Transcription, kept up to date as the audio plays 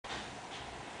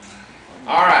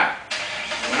All right.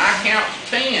 When I count to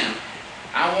 10,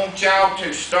 I want y'all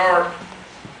to start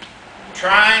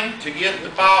trying to get the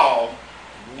ball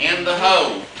in the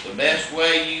hole the best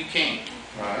way you can.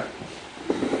 Right.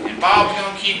 And Bob's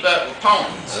going to keep up with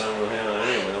points. I don't know how I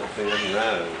am. I don't think I can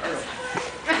ride over.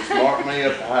 Just mark me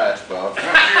up the highest, Bob.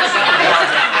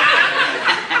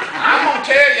 I'm going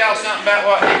to tell y'all something about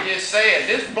what he just said.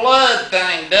 This blood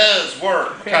thing does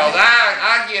work, because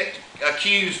I get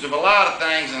accused of a lot of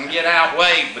things and get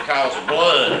outweighed because of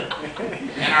blood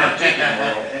in our team.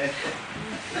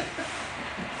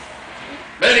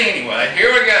 But anyway,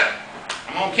 here we go.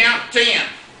 I'm going to count to 10,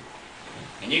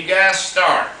 and you guys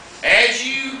start. As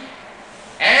you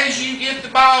get the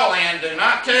ball in, do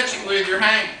not touch it with your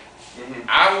hand.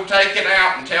 I will take it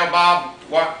out and tell Bob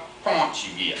what points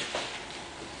you get.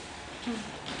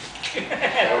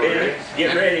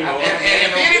 Get ready. And if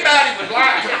anybody would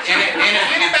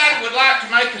like to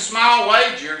make a small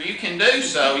wager, you can do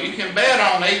so. You can bet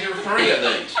on either 3 of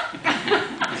these. I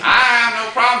have no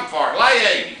problem for it. Lay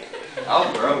 80.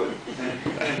 I'll throw it.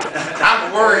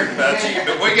 I'm worried about you,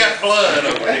 but we got blood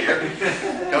over here.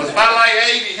 Because if I lay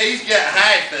 80, he's got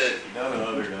half of it. Not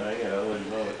another day. I wouldn't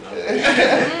know it.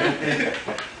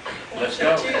 Let's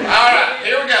go. All right,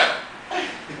 here we go.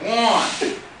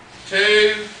 1,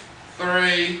 2,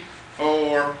 3,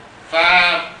 4,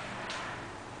 5,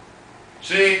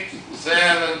 6,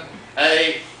 7,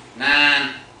 8,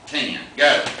 9, 10.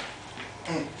 Go.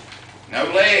 No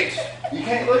legs. You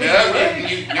can't look No, at me.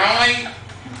 you can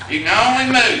only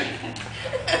move.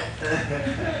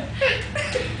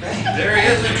 There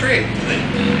is a trick to this.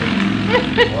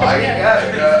 Well, I ain't got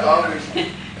it. Obviously.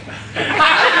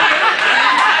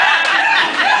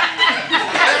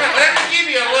 Let me give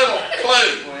you a little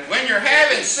clue. When you're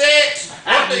having sex,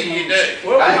 what do you do?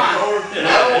 Got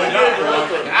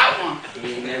one.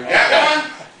 Got one?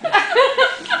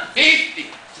 50.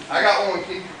 I got one,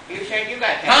 Keith. You said you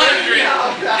got 100.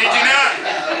 Did you not?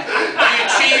 You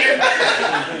cheater.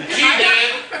 You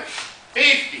did.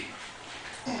 50.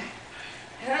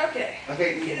 Okay.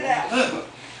 Okay, Get it out.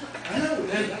 I know.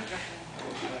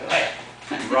 Hey,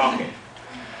 rocket.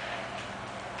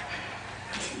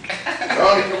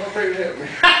 Ronnie, come up here and help me.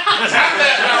 I'm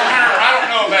betting on her. I don't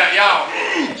know about y'all.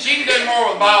 She can do more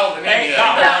with balls than any of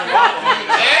them.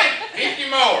 See? 50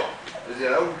 more. Is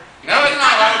it over? No, it's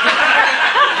not over.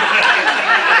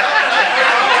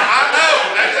 I know.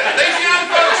 These young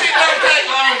folks, it don't take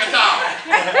long to talk.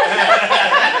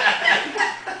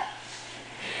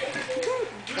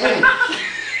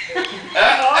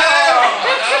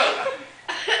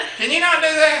 Can you not do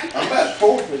that? I'm about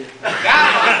 40.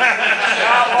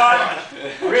 Got one.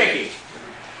 Ricky.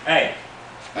 Hey.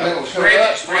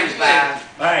 Spread it, spread it out.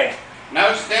 Hey.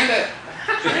 No, stand up.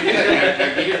 Stand up.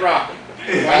 Now, get it rocking.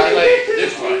 Wave your legs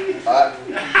this way. Alright.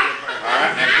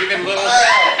 Alright, now give it a little.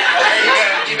 There you go.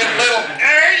 Give it a little.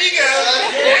 There you go.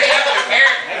 There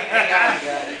you go.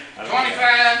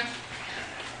 25.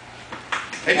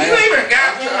 Have you even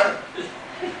got one?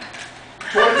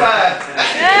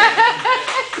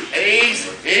 25. Easy,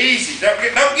 easy. Don't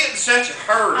get in such a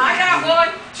hurry. I got one.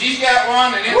 She's got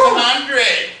one and it's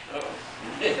 100.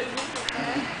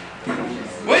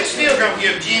 We're still gonna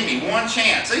give Jimmy one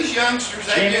chance. These youngsters,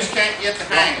 they just can't get the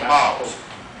hang of balls.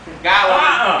 Got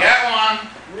one. Got one.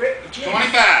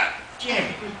 25.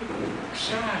 Jimmy.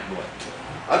 Sideways.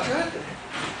 I tried to.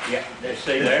 Yeah, let's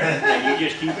see there. And you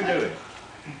just keep it doing.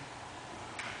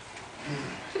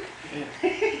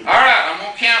 Alright, I'm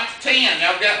gonna count to 10.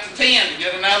 Y'all got to 10 to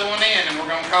get another one in, and we're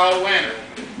gonna call a winner.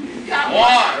 Got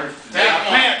One. Take your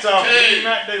pants off. 2, You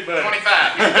might do better.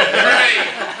 25. 3, 4,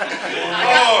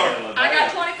 I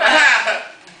got 25. 5,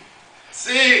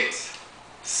 6,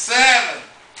 7,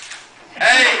 8,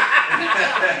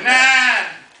 9,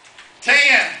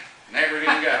 10. Never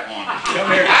even got one.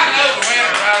 Come here,